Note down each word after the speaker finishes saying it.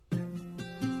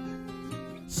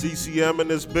CCM in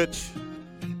this bitch.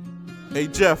 Hey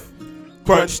Jeff,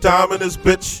 crunch time in this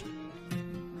bitch.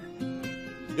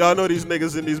 Y'all know these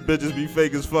niggas and these bitches be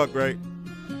fake as fuck, right?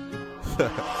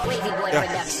 Wavy Boy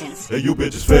Productions. Hey, you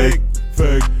bitches fake,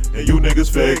 fake. And you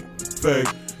niggas fake, fake.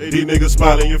 Hey, these niggas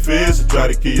smile in your face and try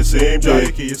to kill you same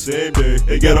day.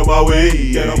 Hey, get on my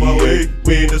way, get on my way.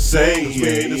 We ain't the same,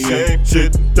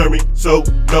 Shit turn me so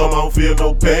numb, I don't feel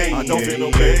no pain. I don't feel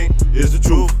no pain. It's the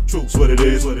truth, truth's what it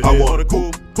is. I wanna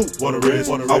cool, wanna raise.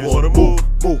 I wanna move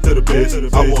to the base.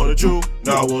 I wanna chew,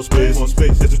 now I want space.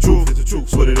 It's the truth,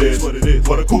 it's what it is.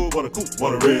 Wanna cool,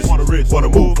 wanna raise. Wanna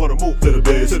move to the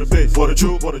base. Wanna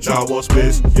chew, now I want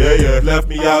space. Yeah, left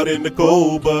me out in the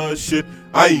cold, but shit,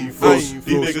 I ain't froze. These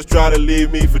niggas try to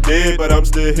leave me for dead, but I'm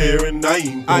still here and I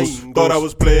ain't close. Thought I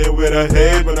was playing with her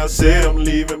head when I said I'm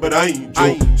leaving, but I ain't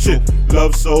joke. Shit,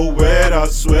 love so wet, I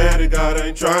swear to God I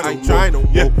ain't trying no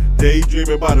more. Yeah,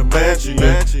 daydreaming about a mansion,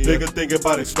 Niggas thinking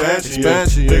about expansion,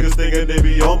 Niggas thinking they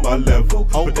be on my level,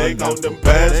 but they count them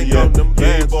pants,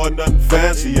 Ain't bought nothing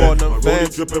fancy yet. My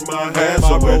rollie dripping, my hands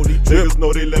are wet. Niggas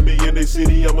know they let me in, they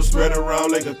city, I'ma spread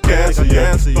around like a cancer,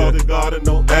 Thought to God and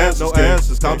no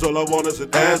answers. Times all I want is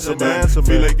an answer, man.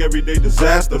 Feel like everyday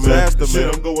disaster, man.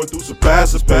 Shit I'm going through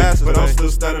surpasses, man. But I'm still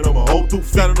standing on my own 2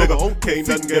 feet, nigga. Can't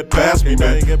nothing get past me,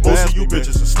 man. Most of you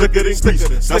bitches are slicker than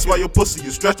grease. That's why your pussy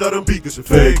is stretched out and beak. Cause you're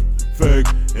fake,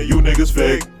 and you niggas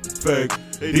fake.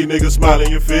 These niggas smile in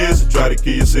your face and try to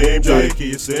kill you same day.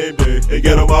 Hey,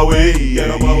 get on my way,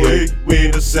 We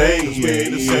ain't the same,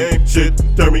 Shit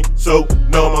turn me so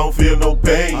numb, I don't feel no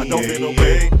pain.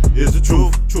 It's the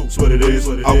truth, it's what it is.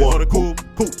 I wanna cool,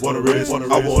 wanna raise.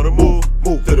 I wanna move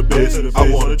to the base. I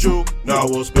wanna chew, now I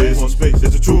want space.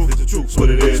 It's the truth, it's what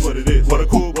it is. Wanna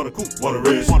cool, wanna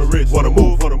raise. Wanna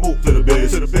move to the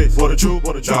base. Wanna chew,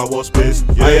 now I want space.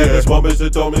 I had this one bitch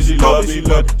that told me she loved me,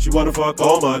 but she wanna fuck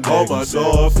all my niggas.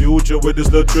 Saw a future with this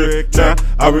little trick. Nah,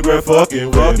 I regret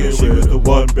fucking with her. She was the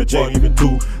one, bitch, ain't even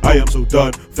 2. I am so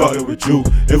done fucking with you.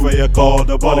 If I had called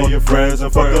up all of your friends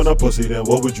and fucked on a pussy, then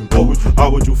what would you do? How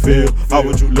would you feel? How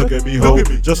would you look at me, ho?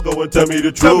 Just go and tell me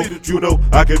the truth. You know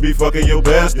I could be fucking your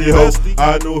bestie, ho.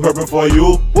 I knew her before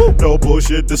you. No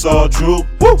bullshit, this all true.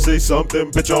 Say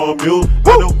something, bitch, on mute.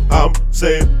 I know I'm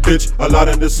saying bitch a lot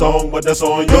in this song, but that's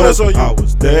on you. I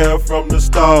was there from the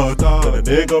start when a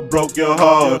nigga broke your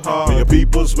heart. When your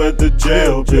peoples went to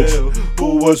jail, bitch.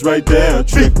 Who was right there,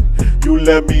 chick? You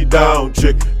let me down,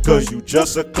 chick, cause you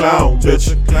just a clown,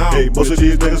 bitch. Hey, most of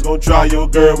these niggas gon' try your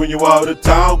girl when you out of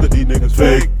town, cause these niggas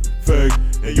fake,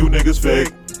 and you niggas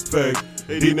fake.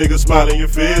 Hey, these niggas smile in your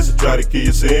face and try to kill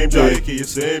you same day.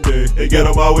 Hey, get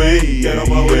on my way,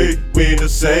 We ain't the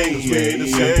same,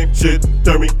 Shit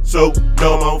turn me so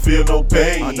numb, I don't feel no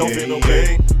pain.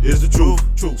 It's the truth,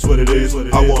 it's what it is.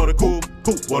 I wanna cool,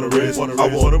 wanna raise. I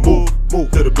wanna move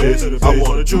to the base. I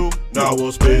wanna chew, now I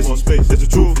want space. It's the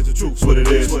truth, it's what it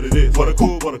is. Wanna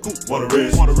cool, wanna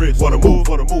raise. Wanna move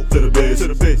to the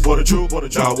base. Wanna chew,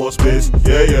 now I want space.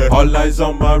 Yeah. All eyes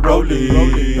on my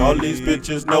rollie. All these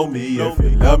bitches know me. If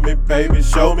you love me, baby,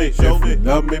 show me. If you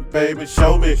love me, baby,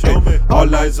 show me.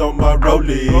 All eyes on my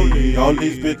rollie. All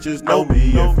these bitches know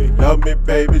me. If you love me,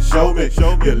 baby, show me.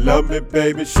 You love me,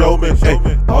 baby, show me.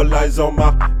 All eyes on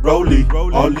my rollie.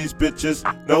 All these bitches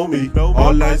know me.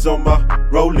 All eyes on my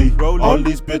rollie. All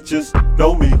these bitches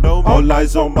know me. All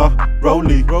eyes on my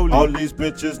rollie. All these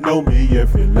bitches know me.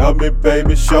 If you love me,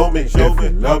 baby, show me. If you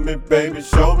love me, baby,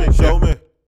 show me.